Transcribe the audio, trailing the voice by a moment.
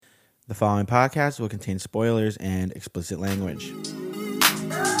The following podcast will contain spoilers and explicit language.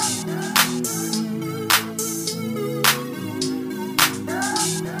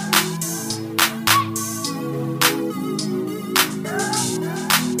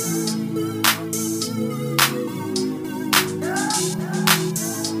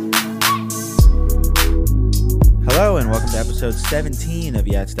 Hello and welcome to episode 17 of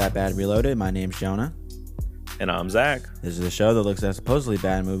Yeah, It's That Bad Reloaded. My name's Jonah. And I'm Zach. This is a show that looks at supposedly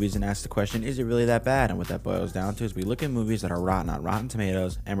bad movies and asks the question, is it really that bad? And what that boils down to is we look at movies that are rotten on Rotten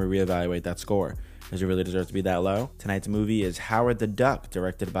Tomatoes and we reevaluate that score. Does it really deserve to be that low? Tonight's movie is Howard the Duck,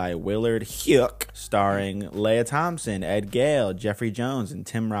 directed by Willard Huyck, starring Lea Thompson, Ed Gale, Jeffrey Jones, and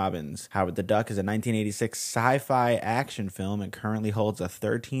Tim Robbins. Howard the Duck is a 1986 sci-fi action film and currently holds a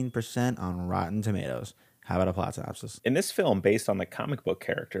 13% on Rotten Tomatoes. How about a plot synopsis? In this film, based on the comic book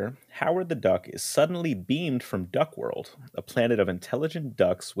character, Howard the Duck is suddenly beamed from Duck World, a planet of intelligent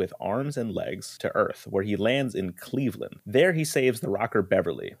ducks with arms and legs, to Earth, where he lands in Cleveland. There he saves the rocker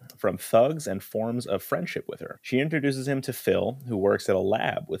Beverly from thugs and forms a friendship with her. She introduces him to Phil, who works at a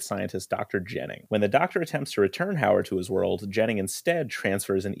lab with scientist Dr. Jennings. When the doctor attempts to return Howard to his world, Jennings instead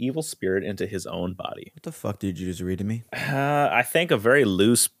transfers an evil spirit into his own body. What the fuck did you just read to me? I think a very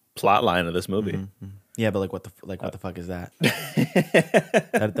loose plot line of this movie. Mm-hmm. Yeah, but what the fuck is that?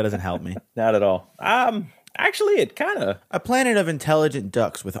 that doesn't help me. Not at all. Actually, it kind of... A planet of intelligent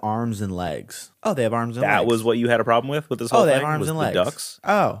ducks with arms and legs. Oh, they have arms and legs. That was what you had a problem with this whole thing? Oh, they have arms and legs. Ducks?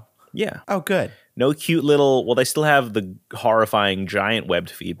 Oh. Yeah. Oh, good. No cute little... Well, they still have the horrifying giant webbed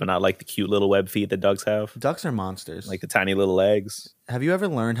feet, but not like the cute little webbed feet that ducks have. Ducks are monsters. Like the tiny little legs. Have you ever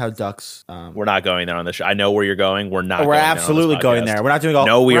learned how ducks... We're not going there on the show. I know where you're going. We're not. We're absolutely going there. We're not doing a,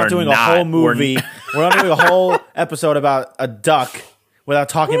 no, we we're are not doing not. A whole movie. We're not doing a whole episode about a duck without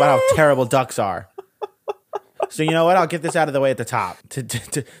talking about how terrible ducks are. So you know what? I'll get this out of the way at the top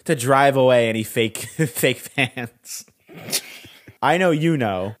to drive away any fake fans. I know you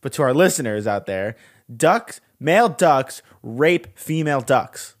know, but to our listeners out there, male ducks rape female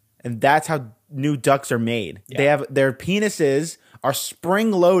ducks, and that's how new ducks are made. Yeah. They have their penises are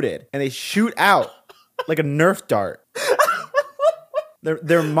spring loaded, and they shoot out like a Nerf dart.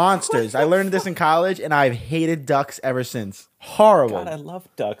 They're monsters. I learned this in college, and I've hated ducks ever since. Horrible. God, I love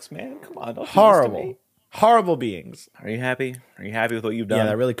ducks, man. Come on, don't horrible. Do this to me. Horrible beings. Are you happy? Are you happy with what you've done? Yeah,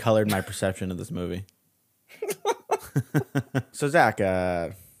 that really colored my perception of this movie. So Zach,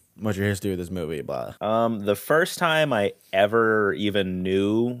 what's your history with this movie? Blah. The first time I ever even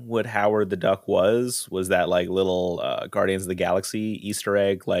knew what Howard the Duck was that like little Guardians of the Galaxy Easter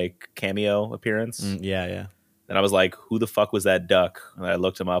egg like cameo appearance. Yeah. And I was like, who the fuck was that duck? And I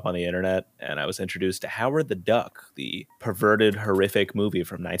looked him up on the internet, and I was introduced to Howard the Duck, the perverted, horrific movie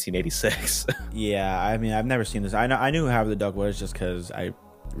from 1986. Yeah, I mean, I've never seen this. I knew who Howard the Duck was just because I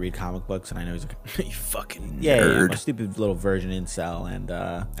read comic books, and I know he's a you fucking nerd. Yeah, I'm a stupid little virgin incel,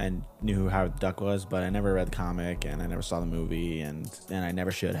 and knew who Howard the Duck was, but I never read the comic, and I never saw the movie, and I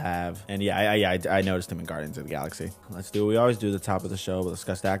never should have. And I noticed him in Guardians of the Galaxy. Let's do what we always do at the top of the show. We'll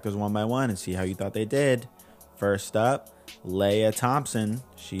discuss the actors one by one and see how you thought they did. First up, Lea Thompson.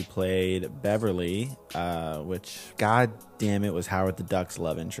 She played Beverly, which, god damn it, was Howard the Duck's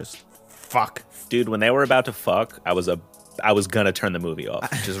love interest. Fuck. Dude, when they were about to fuck, I was gonna turn the movie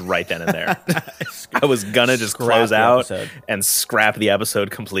off just right then and there. I was gonna just close out and scrap the episode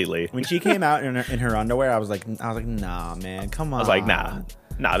completely. When she came out in her underwear, I was like, nah, man, come on. I was like, nah,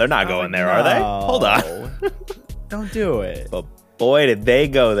 they're not going there, are they? Hold on. Don't do it. But boy, did they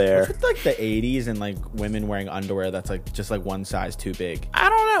go there. It's like the 80s and like women wearing underwear that's like just like one size too big. I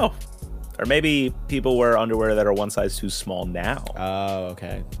don't know. Or maybe people wear underwear that are one size too small now. Oh,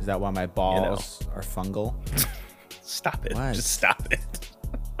 okay. Is that why my balls are fungal? Stop it. What? Just stop it.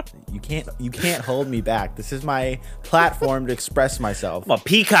 You can't hold me back. This is my platform to express myself. I'm a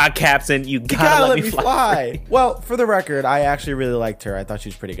peacock captain. You gotta let me fly. Well, for the record, I actually really liked her. I thought she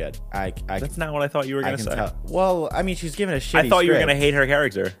was pretty good. That's not what I thought you were gonna say. Tell. Well, I mean, she's given a shitty I thought you were script. gonna hate her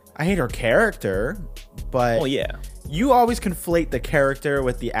character. I hate her character, but well, yeah. You always conflate the character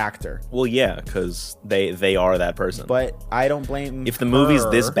with the actor. Well, yeah, because they are that person. But I don't blame. If the movie's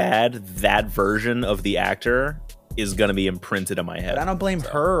this bad, that version of the actor is gonna be imprinted in my head. But I don't blame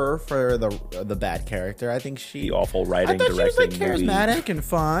her for the bad character. I think the awful writing, directing. She was like charismatic and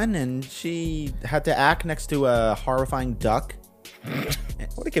fun, and she had to act next to a horrifying duck.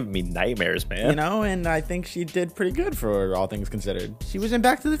 Would have given me nightmares, man. You know, and I think she did pretty good for all things considered. She was in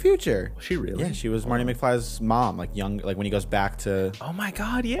Back to the Future. Was she really? Yeah, she was Marty McFly's mom, like young, like when he goes back to. Oh my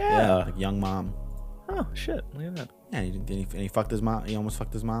god, yeah, like young mom. Oh shit, look at that. Yeah, and he fucked his mom. He almost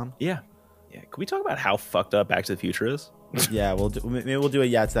fucked his mom. Yeah. Yeah, can we talk about how fucked up Back to the Future is? Yeah, maybe we'll do a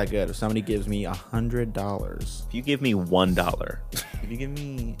Yeah It's That Good if somebody gives me $100. If you give me $1, If you give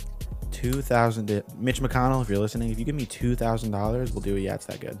me 2,000, Mitch McConnell, if you're listening, if you give me $2,000, we'll do a Yeah It's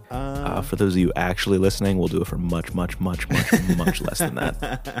That Good. for those of you actually listening, we'll do it for much, much, much, much, much less than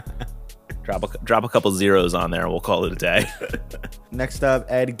that. Drop a couple zeros on there, and we'll call it a day. Next up,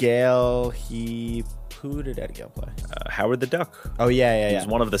 Ed Gale. Who did Ed Gale play? Howard the Duck. Oh yeah. He's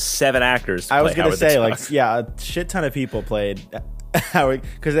one of the 7 actors. I was gonna Howard say the like Duck. yeah, a shit ton of people played Howard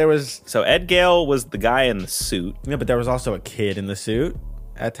because there was So Ed Gale was the guy in the suit. but there was also a kid in the suit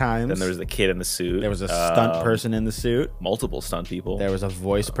at times. Then there was the kid in the suit. There was a stunt person in the suit. Multiple stunt people. There was a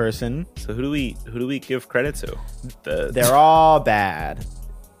voice person. So who do we give credit to? They're all bad.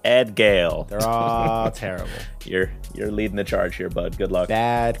 Ed Gale. They're all terrible. You're leading the charge here, bud. Good luck.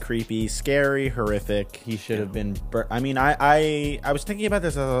 Bad, creepy, scary, horrific. He should have been. I mean, I was thinking about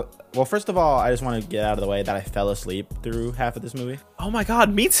this. Well, first of all, I just want to get out of the way that I fell asleep through half of this movie. Oh my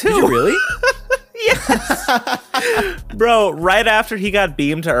God, me too. Did you really? Yes. Bro, right after he got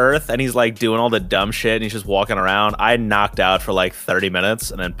beamed to Earth and he's like doing all the dumb shit and he's just walking around, I knocked out for like 30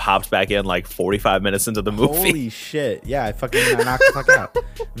 minutes and then popped back in like 45 minutes into the movie. Holy shit. Yeah, I knocked the fuck out.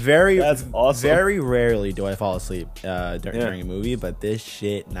 That's awesome. Very rarely do I fall asleep during a movie, but this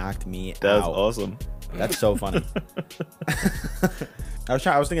shit knocked me out. That's awesome. That's so funny.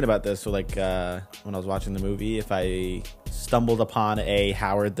 I was thinking about this. So like when I was watching the movie, if I stumbled upon a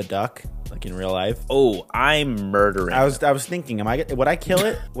Howard the Duck, like in real life. Oh, I'm murdering. I was thinking, would I kill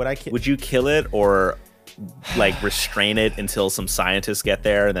it? Would you kill it or like restrain it until some scientists get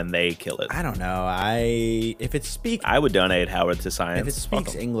there and then they kill it? I don't know. If it speaks I would donate Howard to science. If it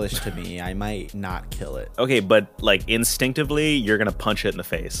speaks English to me, I might not kill it. Okay, but like instinctally, you're gonna punch it in the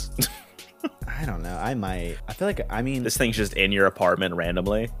face. I don't know. I might. I feel like, I mean, This thing's just in your apartment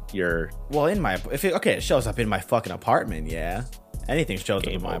randomly. well, it shows up in my fucking apartment, yeah. Anything shows up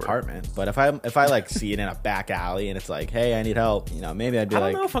in my apartment. But if I like see it in a back alley and it's like, hey, I need help, maybe I'd be I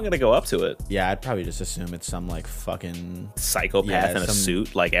like, don't know if I'm gonna go up to it. yeah, I'd probably just assume it's some like fucking Psychopath in a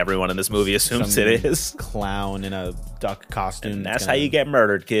suit, like everyone in this movie assumes it is. Clown in a duck costume. And that's how you get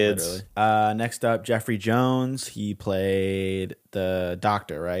murdered, kids. Literally. Next up, Jeffrey Jones. He played the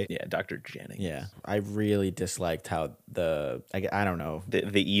doctor, right? Yeah, Dr. Jennings. Yeah, I really disliked how I don't know,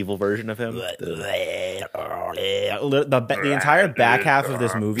 The evil version of him. the entire back half of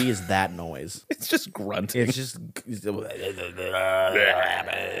this movie is that noise. It's just grunting. It's just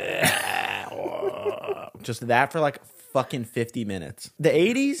that for like fucking 50 minutes. The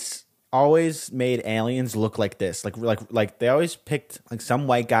 80s always made aliens look like this. Like they always picked like some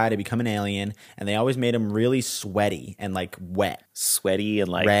white guy to become an alien, and they always made him really sweaty and like wet. Sweaty and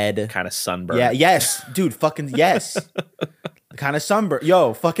like red, kind of sunburned. Yeah, yes, dude, fucking yes. Kind of sunburn.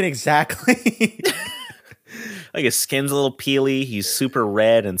 Yo, fucking exactly. Like his skin's a little peely. He's super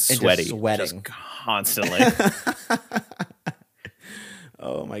red and sweaty. Just sweating. Just constantly.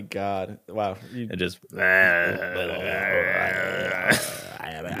 Oh my God. Wow. It just. I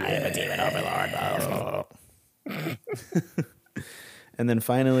am a demon overlord. And then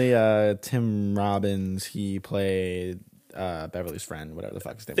finally, Tim Robbins, he played Beverly's friend, whatever the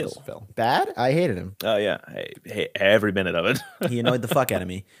fuck his name was. Phil. Bad? I hated him. Oh, yeah. Hey, every minute of it. He annoyed the fuck out of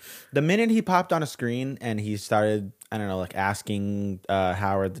me. The minute he popped on a screen and he started, I don't know, like asking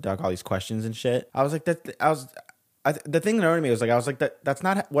Howard the Duck all these questions and shit, I was like, the thing that annoyed me was like, I was like, that's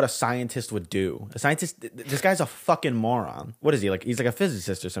not what a scientist would do. A scientist, this guy's a fucking moron. What is he like? He's like a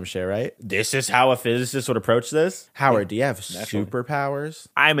physicist or some shit, right? This is how a physicist would approach this. Howard, do you have superpowers?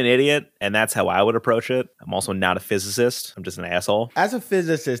 I'm an idiot, and that's how I would approach it. I'm also not a physicist. I'm just an asshole. As a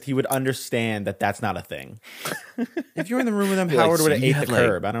physicist, he would understand that that's not a thing. If you were in the room with him, Like, Howard so would have you ate have, the like,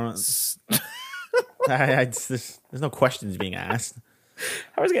 curb. I don't know. There's no questions being asked.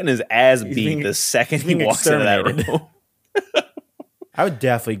 Howard's getting his ass beat the second he walks into that room. I would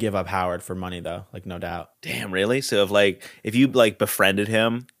definitely give up Howard for money, though. Like, no doubt. Damn, really? So if you like befriended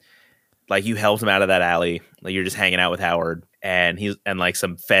him, like you helped him out of that alley, like you're just hanging out with Howard, and like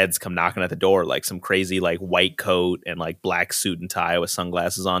some feds come knocking at the door, like some crazy like white coat and like black suit and tie with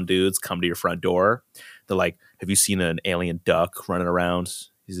sunglasses on dudes come to your front door. They're like, "Have you seen an alien duck running around?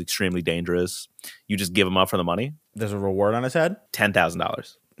 He's extremely dangerous." You just give him up for the money. There's a reward on his head?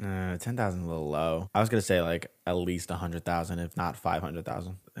 $10,000. 10,000 a little low. I was gonna say like at least 100,000, if not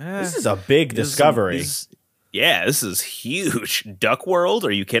 500,000. This is a big discovery. This is huge. Duck World?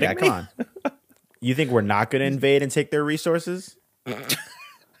 Are you kidding me? Come on. You think we're not gonna invade and take their resources?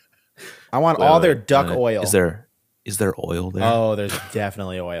 I want all their duck oil. Is there Is there oil there? Oh, there's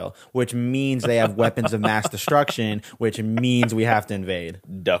definitely oil, which means they have weapons of mass destruction, which means we have to invade.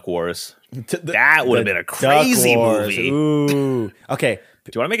 Duck Wars. That would have been a crazy movie. Ooh. Okay.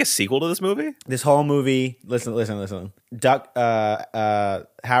 Do you want to make a sequel to this movie? This whole movie, listen.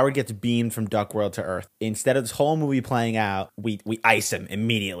 Howard gets beamed from Duck World to Earth. Instead of this whole movie playing out, we ice him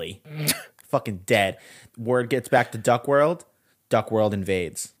immediately. Fucking dead. Word gets back to Duck World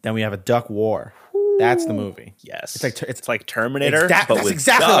invades. Then we have a Duck War. That's the movie. Yes. It's like Terminator, but that's with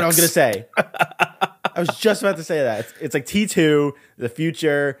exactly ducks. what I was going to say. I was just about to say that. It's like T2, the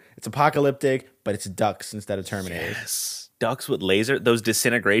future. It's apocalyptic, but it's ducks instead of Terminators. Yes. Ducks with those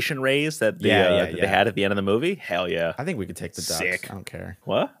disintegration rays that they had at the end of the movie. Hell yeah. I think we could take the ducks. Sick. I don't care.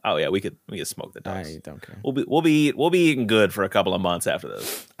 What? Oh yeah, we could smoke the ducks. I don't care. We'll be eating good for a couple of months after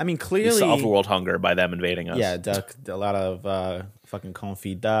this. I mean, We clearly solve world hunger by them invading us. Yeah, duck. A lot of fucking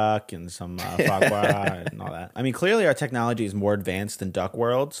confit duck and some foie gras and all that. I mean, clearly our technology is more advanced than Duck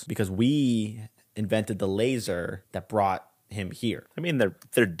World's because we invented the laser that brought him here. I mean,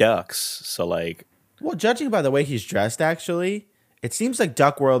 they're ducks, so like. Well, judging by the way he's dressed, actually, it seems like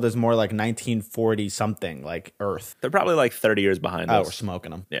Duck World is more like 1940 something, like Earth. They're probably like 30 years behind Oh, us. we're smoking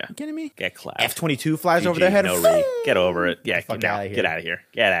them. Yeah. You kidding me? Get clapped. F-22 flies over GG, their head. No re. Get over it. Yeah, fuck get outta here. Get out of here.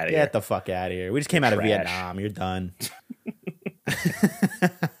 Get out of here. Get the fuck out of here. We just came out of Trash. Vietnam. You're done.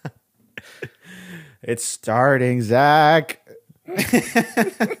 It's starting, Zach.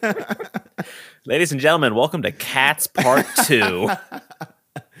 Ladies and gentlemen, welcome to Cats Part 2.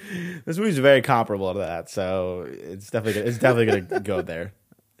 This movie's very comparable to that, so it's definitely gonna go there.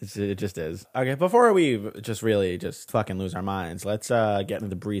 It just is. Okay, before we just really just fucking lose our minds, let's get into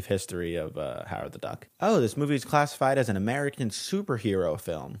the brief history of Howard the Duck. Oh, this movie is classified as an American superhero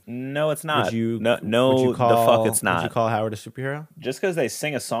film. No, it's not. Would you the fuck it's not. Would you call Howard a superhero? Just because they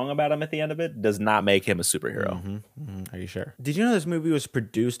sing a song about him at the end of it does not make him a superhero. Are you sure? Did you know this movie was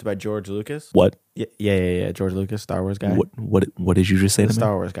produced by George Lucas? What? Yeah. George Lucas, Star Wars guy. What did you just say The to me?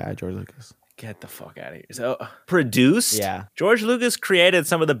 Star Wars guy, George Lucas. Get the fuck out of here. So, produced? Yeah. George Lucas created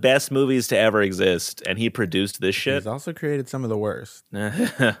some of the best movies to ever exist, and he produced this shit. He's also created some of the worst.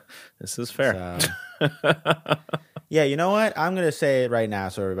 This is fair. So, yeah, you know what? I'm gonna say it right now,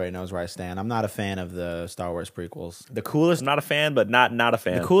 so everybody knows where I stand. I'm not a fan of the Star Wars prequels. The coolest, I'm not a fan, but not a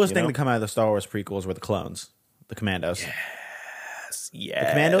fan. the coolest you thing know? to come out of the Star Wars prequels were the clones, the Commandos. Yes. The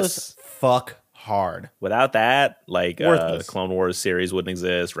Commandos fuck hard. Without that, like the Worthless. Clone Wars series wouldn't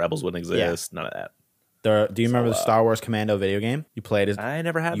exist, Rebels wouldn't exist, none of that. Do you remember the Star Wars Commando video game? You played as I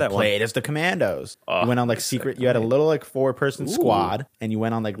never had you that played as the Commandos. Oh, you went on like that's secret. sick. You had a little like 4-person squad, and you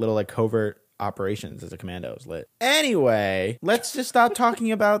went on like little like covert operations as a Commandos. Lit. Anyway, let's just stop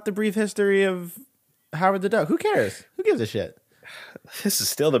talking about the brief history of Howard the Duck. Who cares? Who gives a shit? one. This is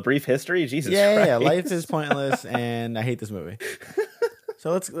still the brief history? Jesus Yeah. Christ. Life is pointless, and I hate this movie.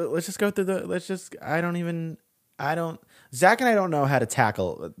 So let's just go through the. Zach and I don't know how to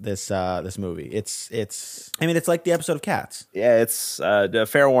tackle this movie. It's like the episode of Cats. Yeah, it's a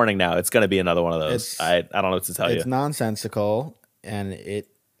fair warning now. It's going to be another one of those. I don't know what to tell you. It's nonsensical, and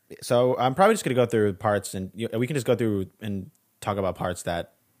so I'm probably just gonna go through parts, and we can just go through and talk about parts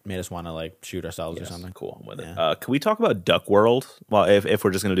that made us want to like shoot ourselves or something. Cool. I'm with it. Yeah. Can we talk about Duck World? Well, if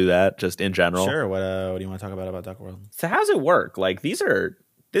we're just going to do that, just in general. Sure. What do you want to talk about Duck World? So how's it work? Like this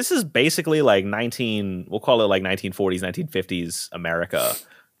is basically like we'll call it like 1940s, 1950s America,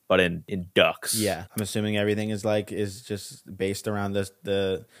 but in ducks. Yeah, I'm assuming everything is just based around No.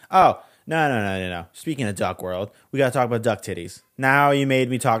 Speaking of Duck World, we got to talk about duck titties. Now you made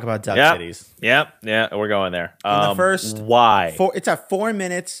me talk about duck titties. Yep. Yeah, we're going there. The first why? It's at 4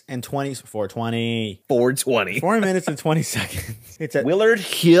 minutes and 420. 420. 4 minutes and 20 seconds. It's at Willard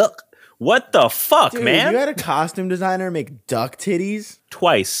Hick. What the fuck, Dude, man? You had a costume designer make duck titties?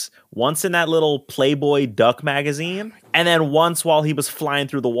 Twice. Once in that little Playboy duck magazine, and then once while he was flying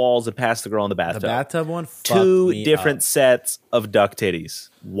through the walls and past the girl in the bathtub. The bathtub one? Two different sets of duck titties.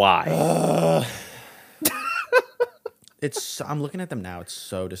 Why? I'm looking at them now. It's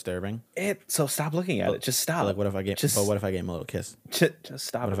so disturbing. So stop looking at it. Just stop. Like, what if I gave him a little kiss? Just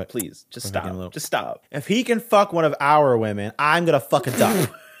stop it, please. Just stop. Just stop. If he can fuck one of our women, I'm gonna fuck a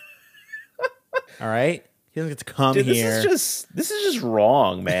duck. All right? He doesn't get to come Dude, here. This is just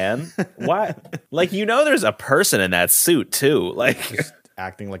wrong, man. Why? Like, there's a person in that suit too. Like, just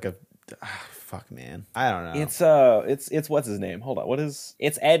acting like a fuck, man. I don't know. It's what's his name? Hold on.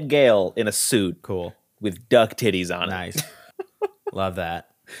 It's Ed Gale in a suit. Cool. With duck titties on it. Nice. Love that.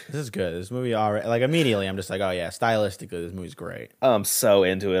 This is good. This movie already, like, immediately, I'm just like, oh yeah, stylistically, this movie's great. I'm so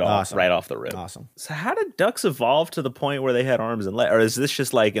into it all Awesome. right off the rip. Awesome. So how did ducks evolve to the point where they had arms and legs? Or is this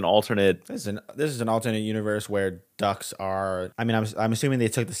just like an alternate? This is an alternate universe where ducks are. I mean, I'm assuming they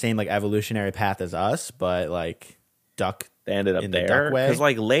took the same like evolutionary path as us, but like duck. They ended up in the there duck way? because,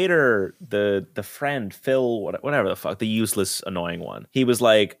 like, later the friend Phil, whatever the fuck, the useless, annoying one, he was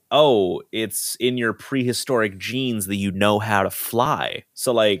like, "Oh, it's in your prehistoric genes that you know how to fly."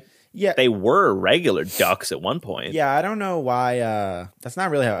 So, like, Yeah, they were regular ducks at one point, yeah. I don't know why. That's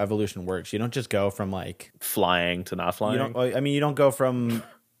not really how evolution works. You don't just go from like flying to not flying. you don't. I mean, you don't go from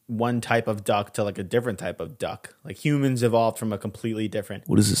one type of duck to like a different type of duck. Like humans evolved from a completely different.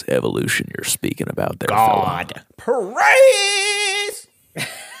 What is this evolution you're speaking about there, God, praise.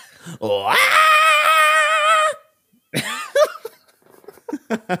 Ah!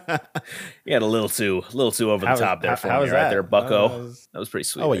 You had a little too over the top there for me, right there, Bucko. That was pretty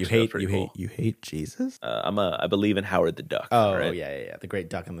sweet. Oh, actually. you hate Jesus? I believe in Howard the Duck. Oh, right? yeah, the great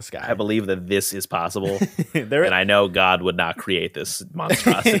duck in the sky. I believe that this is possible, There- and I know God would not create this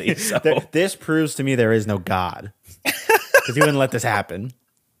monstrosity. So This proves to me there is no God, because he wouldn't let this happen.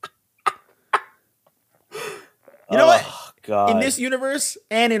 You know what? God. In this universe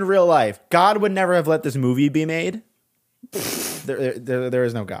and in real life, God would never have let this movie be made. There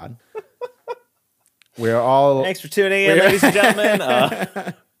is no God. We're all. Thanks for tuning in, ladies and gentlemen.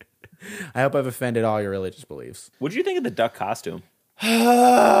 I hope I've offended all your religious beliefs. What'd you think of the duck costume?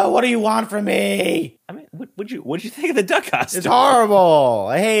 What do you want from me? I mean, what'd you think of the duck costume? It's horrible.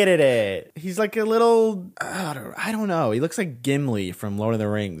 I hated it. He's like a little. I don't know. He looks like Gimli from Lord of the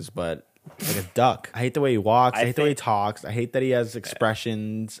Rings, but like a duck. I hate the way he walks. I hate the way he talks. I hate that he has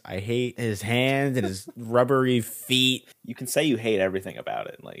expressions. I hate his hands and his rubbery feet. You can say you hate everything about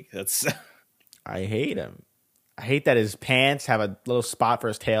it. Like, that's. I hate him. I hate that his pants have a little spot for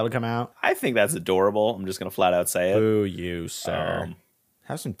his tail to come out. I think that's adorable. I'm just gonna flat out say it. Boo you, sir.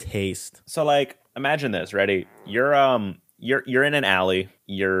 Have some taste. So, like, imagine this. Ready? You're in an alley.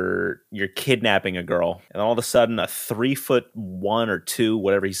 You're kidnapping a girl, and all of a sudden, a 3'1" or 2",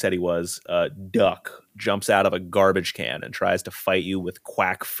 whatever he said he was, duck jumps out of a garbage can and tries to fight you with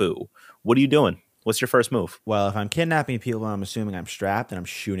quack fu. What are you doing? What's your first move? Well, if I'm kidnapping people, I'm assuming I'm strapped and I'm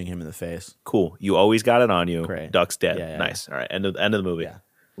shooting him in the face. Cool. You always got it on you. Great. Duck's dead. Yeah. Nice. All right. End of the movie. Yeah.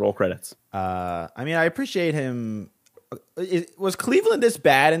 Roll credits. I mean, I appreciate him. Was Cleveland this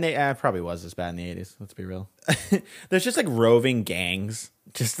bad? And they probably was this bad in the 80s. Let's be real. There's just like roving gangs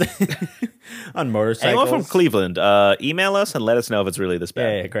just on motorcycles. Anyone from Cleveland, email us and let us know if it's really this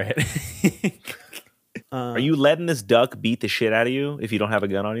bad. Yeah, great. Are you letting this duck beat the shit out of you if you don't have a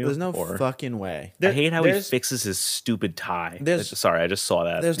gun on you? There's no Or- fucking way. I hate how he fixes his stupid tie. Sorry, I just saw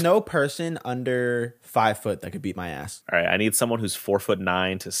that. There's no person under 5 foot that could beat my ass. All right, I need someone who's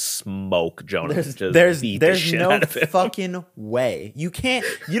 4'9" to smoke Jonas. There's beat the shit no out of him. fucking way. You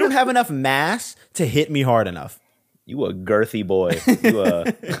don't have enough mass to hit me hard enough. You a girthy boy.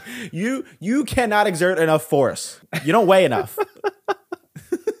 You cannot exert enough force. You don't weigh enough.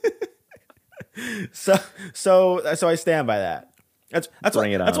 So I stand by that. That's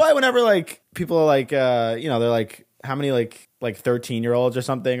why whenever like people are like they're like, how many like 13-year-olds or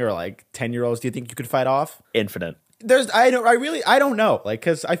something, or like 10-year-olds do you think you could fight off? Infinite. I don't know, like,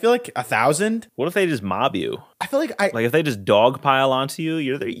 because I feel like 1,000. What if they just mob you? I feel like if they just dogpile onto you,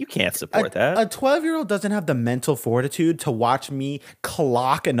 you can't support that. A 12-year-old doesn't have the mental fortitude to watch me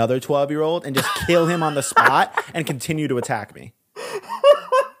clock another 12-year-old and just kill him on the spot and continue to attack me.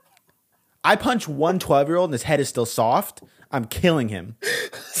 I punch one 12-year-old and his head is still soft. I'm killing him.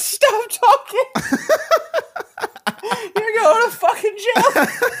 Stop talking. You're going to fucking jail.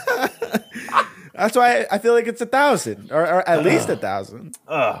 That's why I feel like it's 1,000 or at least 1,000.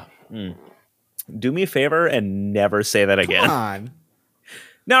 Do me a favor and never say that again. Come on.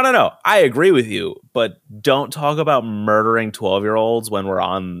 No. I agree with you, but don't talk about murdering 12-year-olds when we're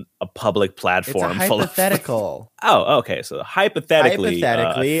on a public platform It's a hypothetical. Oh, okay. So hypothetically,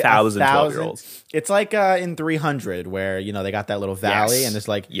 1,000 12-year-olds. It's like in 300 where, they got that little valley. Yes. And there's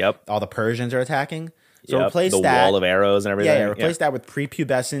like Yep. all the Persians are attacking. So replace the that. wall of arrows and everything. Yeah, replace that with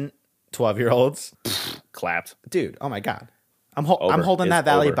prepubescent 12-year-olds. Clapped. Dude, oh my God. I'm holding that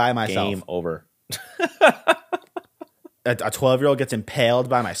valley over. by myself. Game over. A 12-year-old gets impaled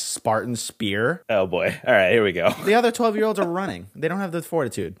by my Spartan spear. Oh boy. All right, here we go. The other 12-year-olds are running. They don't have the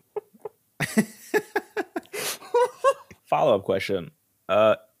fortitude. Follow-up question.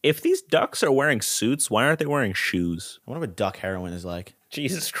 If these ducks are wearing suits, why aren't they wearing shoes? I wonder what duck heroin is like.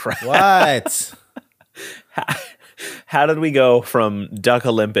 Jesus Christ. What? How did we go from Duck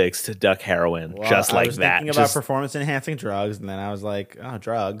Olympics to Duck Heroin just like I was that? thinking about performance enhancing drugs, and then I was like, oh,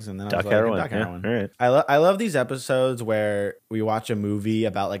 drugs, and then I was like, Heroin. Duck Heroin. All right. I love these episodes where we watch a movie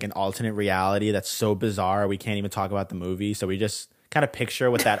about like an alternate reality that's so bizarre we can't even talk about the movie, so we just kind of picture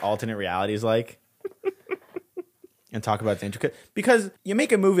what that alternate reality is like. And talk about the intricate, because you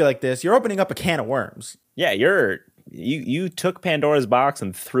make a movie like this, you're opening up a can of worms. Yeah, you took Pandora's box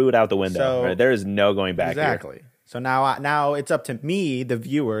and threw it out the window. So, right? There is no going back. Exactly. Here. So now it's up to me, the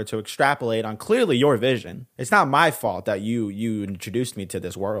viewer, to extrapolate on clearly your vision. It's not my fault that you introduced me to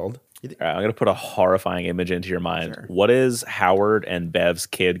this world. All right, I'm gonna put a horrifying image into your mind. Sure. What is Howard and Bev's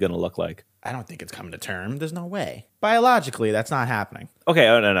kid gonna look like? I don't think it's coming to term. There's no way. Biologically, that's not happening. Okay,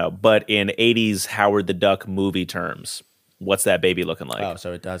 no. But in 80s Howard the Duck movie terms, what's that baby looking like? Oh,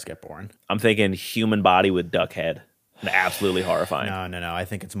 so it does get born. I'm thinking human body with duck head. Absolutely horrifying. No. I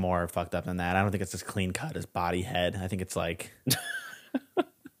think it's more fucked up than that. I don't think it's as clean cut as body head. I think it's like,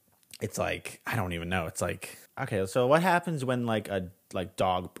 I don't even know. It's like, okay, so what happens when like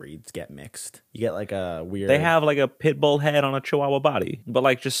dog breeds get mixed? You get like a weird. They have like a pit bull head on a chihuahua body, but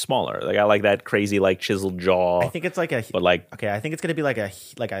like just smaller. They got like that crazy like chiseled jaw. I think it's like but like okay, I think it's gonna be like a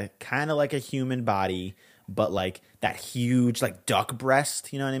kind of like a human body, but like that huge like duck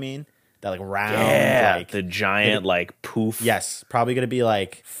breast. You know what I mean? That like round, like the giant like poof. Yes, probably gonna be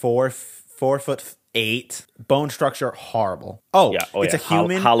like 4'8", bone structure horrible. Oh, yeah. It's a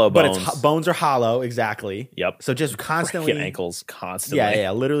human, hollow bones. but its bones are hollow. Exactly. Yep. So just constantly ankles constantly. Yeah.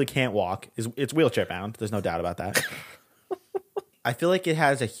 Literally can't walk. It's wheelchair bound. There's no doubt about that. I feel like it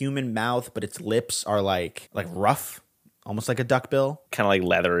has a human mouth, but its lips are like rough, almost like a duck bill. Kind of like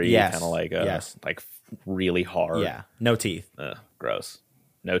leathery. Yes. Kind of like like really hard. Yeah. No teeth. Gross.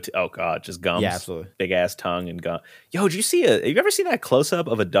 Oh god, just gums. Yeah, absolutely. Big ass tongue and gum. Yo, have you ever seen that close up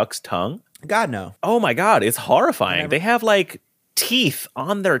of a duck's tongue? God, no. Oh my god, it's horrifying. They have like teeth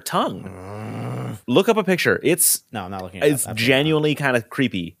on their tongue. Look up a picture. No, I'm not looking at it. It's genuinely kind of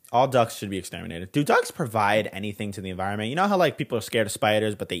creepy. All ducks should be exterminated. Do ducks provide anything to the environment? You know how like people are scared of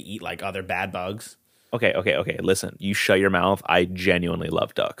spiders, but they eat like other bad bugs? Okay. Listen, you shut your mouth. I genuinely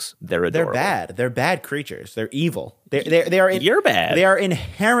love ducks. They're adorable. They're bad. They're bad creatures. They're evil. They are. You're bad. They are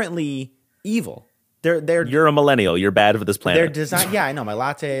inherently evil. You're a millennial. You're bad for this planet. They're designed. Yeah, I know. My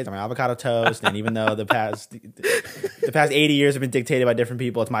lattes, my avocado toast, and even though the past 80 years have been dictated by different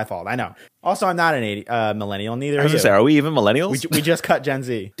people, it's my fault. I know. Also, I'm not an millennial. Neither are you. Say, are we even millennials? We just cut Gen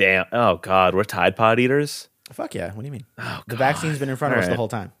Z. Damn. Oh God, we're Tide Pod eaters. Fuck yeah. What do you mean? Oh, the vaccine's been in front of us the whole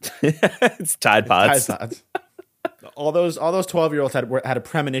time. It's Tide Pods. Tide Pods. All those 12-year-olds had a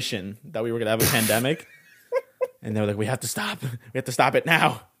premonition that we were going to have a pandemic. And they were like, we have to stop. We have to stop it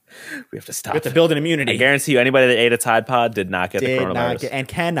now. We have to stop. We have to build an immunity. I guarantee you, anybody that ate a Tide Pod did not get the coronavirus. And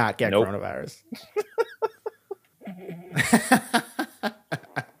cannot get coronavirus.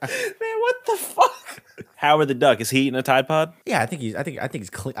 Man, what the fuck? Howard the Duck, is he eating a Tide Pod? Yeah, I think he's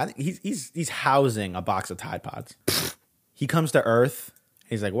clean. I think he's housing a box of Tide Pods. He comes to Earth.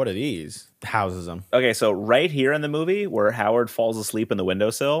 He's like, what are these? Houses them. Okay, so right here in the movie where Howard falls asleep in the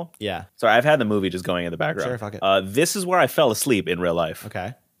windowsill. Yeah. Sorry, I've had the movie just going in the background. Sure, fuck it. This is where I fell asleep in real life.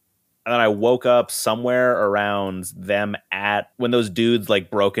 Okay. And then I woke up somewhere around them when those dudes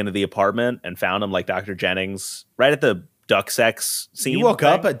like broke into the apartment and found him, like Dr. Jennings, right at the duck sex scene. You woke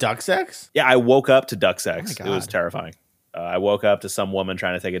up at duck sex? Yeah, I woke up to duck sex. Oh it was terrifying. I woke up to some woman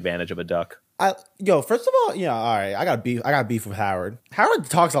trying to take advantage of a duck. First of all, all right, I got beef with Howard. Howard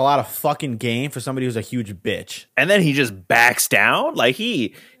talks a lot of fucking game for somebody who's a huge bitch. And then he just backs down. Like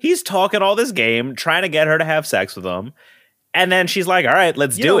he's talking all this game, trying to get her to have sex with him. And then she's like, all right,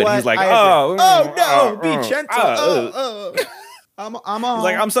 let's do it. He's like, oh no, be gentle. I'm He's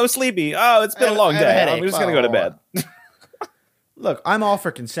like, I'm so sleepy. Oh, it's been a long day. I'm just going to go to bed. Look, I'm all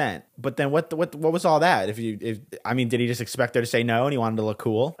for consent, but then what was all that? Did he just expect her to say no and he wanted to look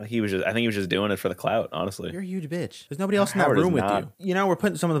cool? I think he was just doing it for the clout, honestly. You're a huge bitch. There's nobody else in that Howard room with not. you. You know, we're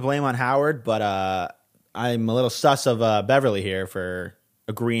putting some of the blame on Howard, but I'm a little sus of Beverly here for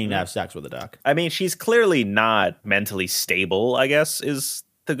agreeing to have sex with a duck. I mean, she's clearly not mentally stable, I guess, is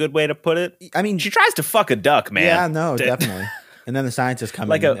the good way to put it. I mean, she tries to fuck a duck, man. Yeah, no, definitely. And then the scientists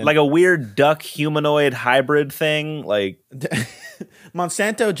come in. Like a weird duck humanoid hybrid thing. Like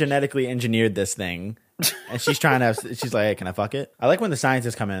Monsanto genetically engineered this thing. And she's trying to she's like, hey, can I fuck it? I like when the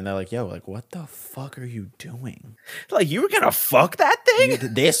scientists come in and they're like, yo, like, what the fuck are you doing? Like, you were gonna fuck that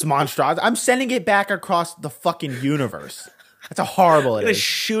thing? This monstrosity. I'm sending it back across the fucking universe. That's how horrible it is.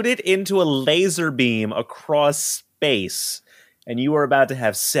 Shoot it into a laser beam across space. And you were about to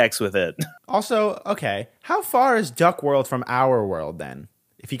have sex with it. Also, okay, how far is Duck World from our world then?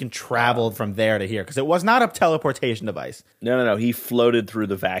 if he can travel from there to here, because it was not a teleportation device. No. He floated through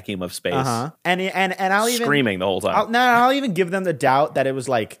the vacuum of space, And I'll even screaming the whole time. I'll even give them the doubt that it was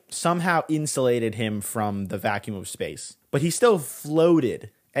like somehow insulated him from the vacuum of space, but he still floated.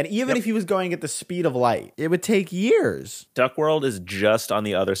 And even if he was going at the speed of light, it would take years. Duck World is just on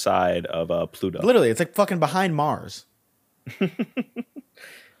the other side of Pluto. Literally, it's like fucking behind Mars.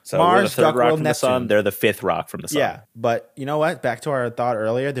 So Mars, we're the third Duck rock World, from the sun. Neptune. They're the fifth rock from the sun. Yeah, but you know what? Back to our thought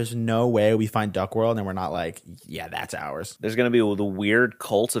earlier. There's no way we find Duck World and we're not like, yeah, that's ours. There's going to be the weird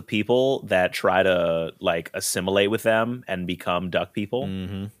cult of people that try to like assimilate with them and become duck people.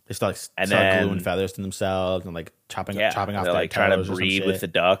 Mm-hmm. They start And gluing then- feathers to themselves and like chopping off they're their like trying to toes or some breed shit. with the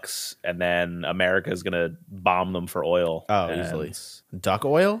ducks, and then America's going to bomb them for oil. Oh, And easily. Duck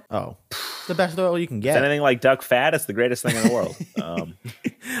oil? Oh, it's the best oil you can If get. anything like duck fat, it's the greatest thing in the world.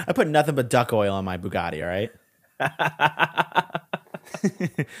 I put nothing but duck oil on my Bugatti, all right?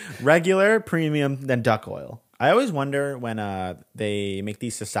 Regular, premium, then duck oil. I always wonder when they make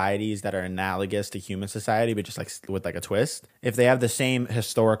these societies that are analogous to human society, but just like with like a twist, if they have the same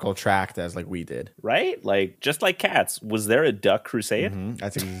historical tract as like we did. Right? Like, just like cats. Was there a duck crusade?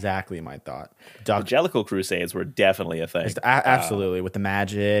 That's exactly my thought. The Duck, Jellicle crusades were definitely a thing. absolutely, with the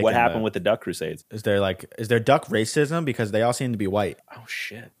magic. What and happened with the duck crusades? Is there duck racism because they all seem to be white?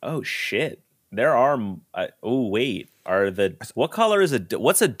 Oh shit. There are. What color is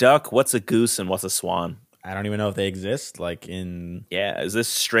what's a duck? What's a goose? And what's a swan? I don't even know if they exist. Like in Yeah, is this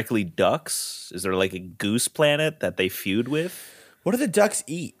strictly ducks? Is there like a goose planet that they feud with? what do the ducks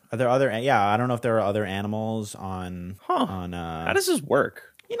eat? Are there other? Yeah, I don't know if there are other animals on. On How does this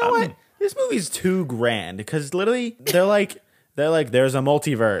work? you know what? This movie's too grand because literally they're like there's a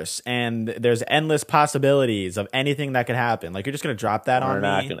multiverse and there's endless possibilities of anything that could happen. Like you're just gonna drop that We're on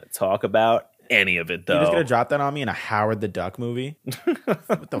not me. going to talk about any of it, though. You're just gonna drop that on me in a Howard the Duck movie?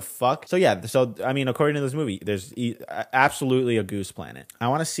 What the fuck? So yeah, I mean, according to this movie, there's absolutely a goose planet. I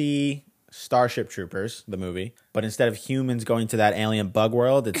want to see Starship Troopers, the movie, but instead of humans going to that alien bug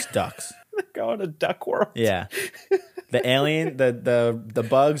world, it's ducks. Going to Duck World. Yeah, the alien, the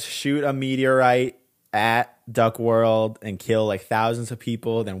bugs shoot a meteorite at Duck World and kill like thousands of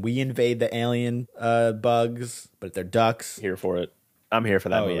people. Then we invade the alien bugs, but they're ducks. Here for it. I'm here for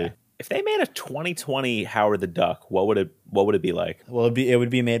that movie. Yeah. If they made a 2020 Howard the Duck, what would it be like? Well, it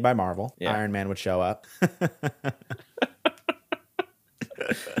would be made by Marvel. Yeah. Iron Man would show up.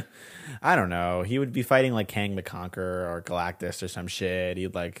 I don't know. He would be fighting like Kang the Conqueror or Galactus or some shit.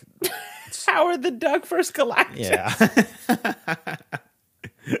 He'd like, Howard the Duck versus Galactus. yeah.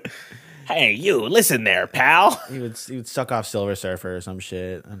 Hey, you, listen there, pal. he would suck off Silver Surfer or some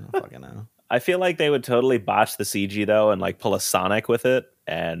shit. I don't fucking know. I feel like they would totally botch the CG though and like pull a Sonic with it,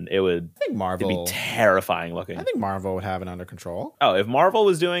 and it would I think Marvel. be terrifying looking. I think Marvel would have it under control. Oh, if Marvel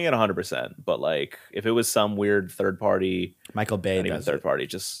was doing it, 100%. But like, if it was some weird third party, Michael Bay not even does third it. party,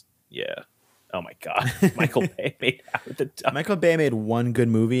 just yeah. Oh my god, Michael Bay made Howard the Duck. Michael Bay made one good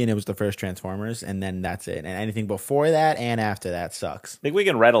movie, and it was the first Transformers, and then that's it. And anything before that and after that sucks. Think we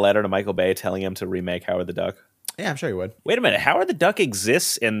can write a letter to Michael Bay telling him to remake Howard the Duck? Yeah, I'm sure he would. Wait a minute, Howard the Duck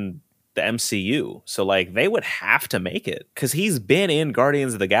exists in the MCU, so like they would have to make it because he's been in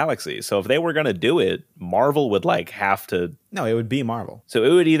Guardians of the Galaxy. So if they were gonna do it, Marvel would like have to. No, it would be Marvel. So it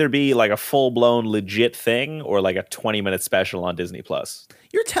would either be like a full blown legit thing or like a 20-minute special on Disney Plus.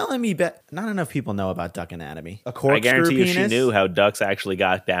 You're telling me not enough people know about duck anatomy. A I corkscrew guarantee you, penis. she knew how ducks actually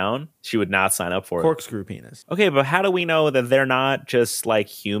got down. She would not sign up for it. Corkscrew penis. Okay, but how do we know that they're not just like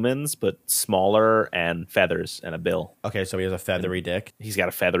humans, but smaller and feathers and a bill? Okay, so he has a feathery dick. He's got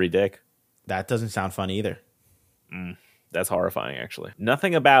a feathery dick. That doesn't sound fun either. That's horrifying, actually.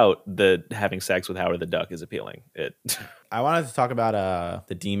 Nothing about the having sex with Howard the Duck is appealing. It. I wanted to talk about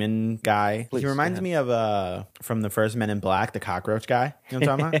the demon guy. Please, He reminds me of from the first Men in Black, the cockroach guy. You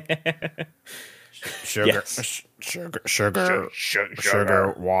know what I'm talking about? Sugar, Yes. sugar,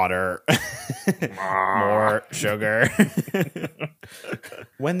 water, more sugar.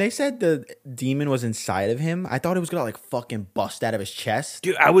 When they said the demon was inside of him, I thought it was gonna like fucking bust out of his chest.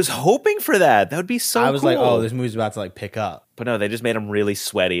 Dude, I was hoping for that. That would be so I was cool. like, oh, this movie's about to like pick up. But no, they just made him really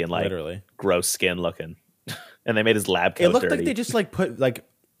sweaty and like Literally, gross skin looking. And they made his lab coat it looked dirty. like they just like put like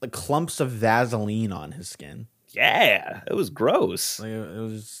clumps of Vaseline on his skin. Yeah, it was gross. Like it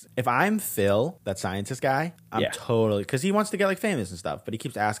was. If I'm Phil, that scientist guy, I'm Yeah. totally because he wants to get like famous and stuff, but he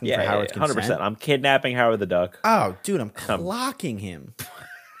keeps asking for Howard's consent. 100%. I'm kidnapping Howard the Duck. Oh, dude, I'm clocking him.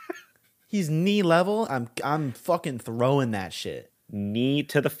 He's knee level. I'm fucking throwing that shit. Knee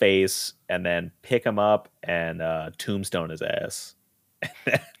to the face, and then pick him up and tombstone his ass.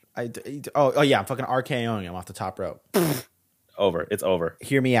 Oh yeah, I'm fucking RKOing him off the top rope. Over. It's over.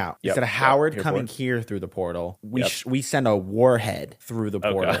 Hear me out. Yep, Instead of yep, Howard here for coming it. here through the portal, we Yep. we send a warhead through the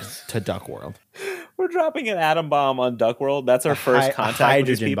portal God. to Duck World. We're dropping an atom bomb on Duck World. That's our first A contact with these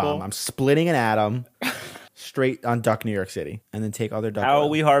hydrogen people. bomb. I'm splitting an atom straight on Duck, New York City, and then take all their Duck How oil. will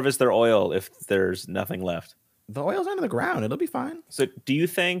we harvest their oil if there's nothing left? The oil's under the ground. It'll be fine. So, do you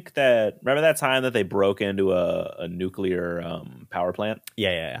think that? Remember that time that they broke into a nuclear power plant?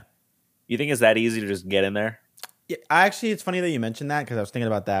 Yeah. You think it's that easy to just get in there? Yeah, actually, it's funny that you mentioned that because I was thinking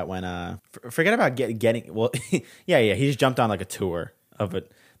about that when forget about getting well, yeah. He just jumped on like a tour of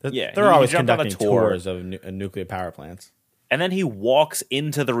it. Yeah, They're he always jumped on a conducting tour. tours of nuclear power plants. And then he walks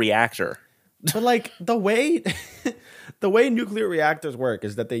into the reactor. But like the way nuclear reactors work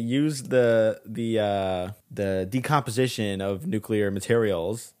is that they use the decomposition of nuclear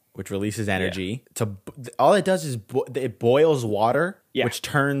materials, which releases energy. All it does is it boils water, Yeah. which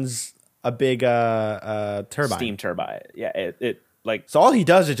turns a big turbine. Steam turbine. Yeah, it like So all he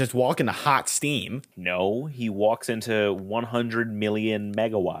does is just walk into hot steam. no, he walks into 100 million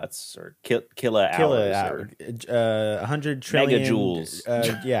megawatts or kilowatt Kill hours. it, 100 trillion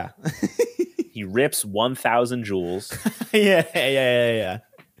Megajoules. Yeah. He rips 1,000 joules. yeah.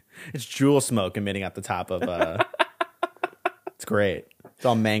 It's jewel smoke emitting at the top of. It's great. It's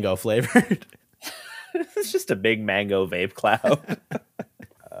all mango flavored. It's just a big mango vape cloud.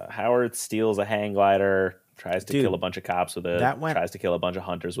 Howard steals a hang glider, tries to Dude, kill a bunch of cops with it, tries to kill a bunch of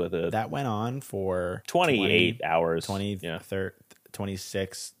hunters with it. That went on for 28 hours.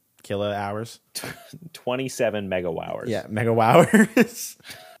 26 kilo hours. 27 megawatt hours. Yeah, megawatt hours.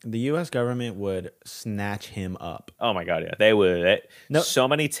 The U.S. government would snatch him up. Oh my god, yeah. They would. No- So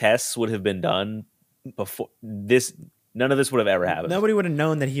many tests would have been done before this. None of this would have ever happened. Nobody would have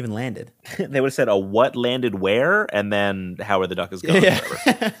known that he even landed. They would have said, what landed where? And then Howard the Duck is gone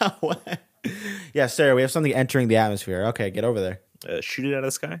forever. What? Yeah, sir, we have something entering the atmosphere. Okay, get over there. Shoot it out of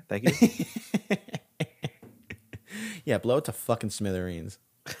the sky. Thank you. Yeah, blow it to fucking smithereens.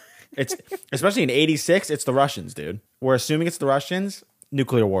 It's especially in '86. It's the Russians, dude. We're assuming it's the Russians.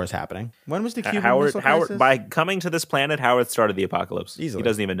 Nuclear war is happening. When was the Cuban Missile Crisis? By coming to this planet, Howard started the apocalypse. Easily. He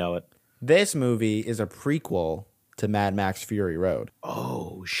doesn't even know it. This movie is a prequel to Mad Max Fury Road.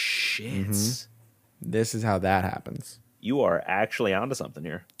 Oh, shit. Mm-hmm. This is how that happens. You are actually onto something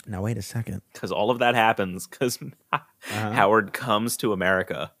here. Now wait a second. Because all of that happens because Howard comes to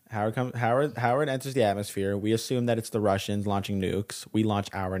America. Howard enters the atmosphere. We assume that it's the Russians launching nukes. We launch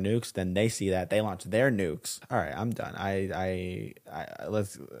our nukes. Then they see that. They launch their nukes. All right, I'm done.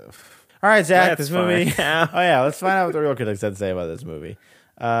 Let's. All right, Zach. That's this movie. fine. Oh yeah, let's find out what the real critics had to say about this movie.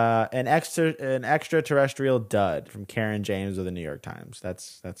 An extraterrestrial dud from Karen James of the New York Times.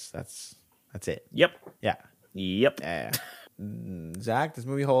 That's it. Yep. Yeah. Yeah. Zach, this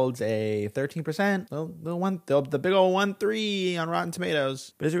movie holds a 13%. The big old 1.3 on Rotten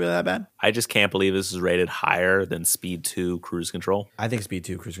Tomatoes. But is it really that bad? I just can't believe this is rated higher than Speed 2 Cruise Control. I think Speed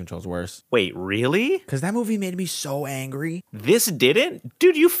 2 Cruise Control is worse. Wait, really? Because that movie made me so angry. This didn't?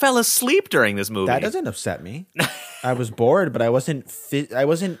 Dude, you fell asleep during this movie. That doesn't upset me. I was bored, but I wasn't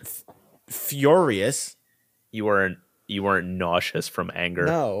furious. You weren't nauseous from anger.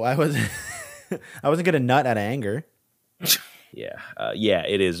 No, I wasn't. I wasn't gonna nut out of anger. Yeah.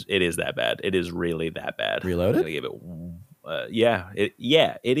 It is that bad. It is really that bad. Reloaded? I'm gonna give it.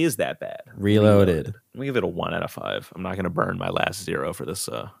 It is that bad. Reloaded. I'm gonna give it a 1 out of 5. I'm not gonna burn my last 0 for this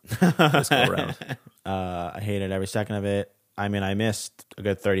this go around. I hated every second of it. I mean, I missed a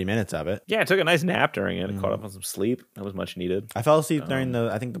good 30 minutes of it. Yeah, I took a nice nap during it. Caught up on some sleep. That was much needed. I fell asleep during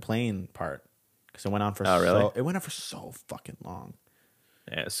the plane part because it went on for so fucking long.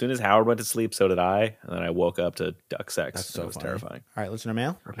 Yeah, as soon as Howard went to sleep, so did I. And then I woke up to duck sex. That's so It was funny. terrifying. All right, listener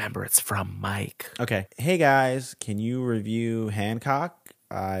mail. Remember, it's from Mike. Okay. Hey guys, can you review Hancock?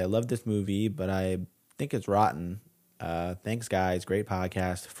 I love this movie, but I think it's rotten. Thanks, guys. Great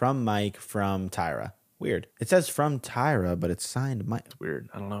podcast. From Mike from Tyra. Weird. It says from Tyra, but it's signed Mike. It's weird.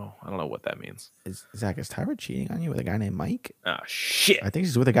 I don't know what that means. Zach, is Tyra cheating on you with a guy named Mike? Oh, shit. I think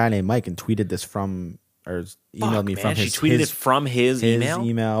she's with a guy named Mike and tweeted this from, or emailed me from She his tweeted it from his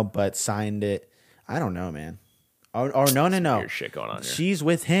email? but signed it. I don't know, man. Or no. Weird shit going on here. She's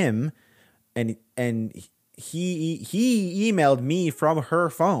with him, and he emailed me from her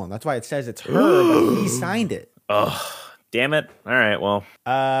phone. That's why it says it's her, but he signed it. Ugh. Damn it. All right, well.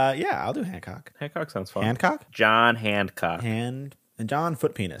 Yeah, I'll do Hancock. Hancock sounds fun. Hancock? John Hancock. And John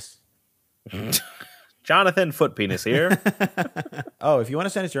Foot Penis. Jonathan Foot Penis here. Oh, if you want to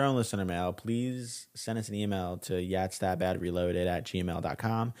send us your own listener mail, please send us an email to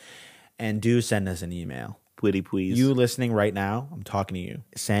yatsthatbadreloaded@gmail.com. And do send us an email. Pretty please. You listening right now, I'm talking to you.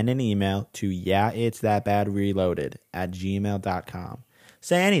 Send an email to yeahitsthatbadreloaded@gmail.com.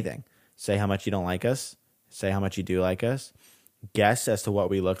 Say anything. Say how much you don't like us. Say how much you do like us. Guess as to what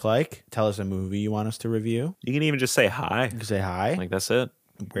we look like. Tell us a movie you want us to review. You can even just say hi. You can say hi. Like, that's it.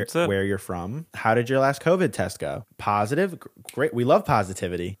 Where you're from. How did your last COVID test go? Positive? Great. We love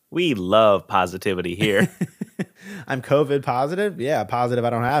positivity. We love positivity here. I'm COVID positive? Yeah, positive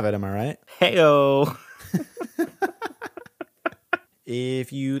I don't have it. Am I right? Heyo.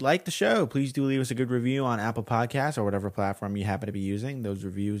 If you like the show, please do leave us a good review on Apple Podcasts or whatever platform you happen to be using. Those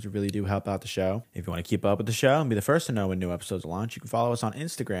reviews really do help out the show. If you want to keep up with the show and be the first to know when new episodes launch, you can follow us on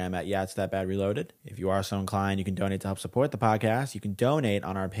Instagram at yeahitsthatbadreloaded. If you are so inclined, you can donate to help support the podcast. You can donate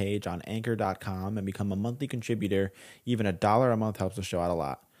on our page on anchor.com and become a monthly contributor. Even $1 a month helps the show out a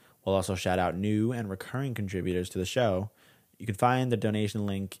lot. We'll also shout out new and recurring contributors to the show. You can find the donation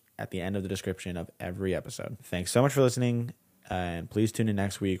link at the end of the description of every episode. Thanks so much for listening. And please tune in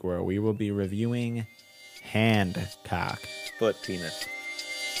next week where we will be reviewing Hancock. Foot penis.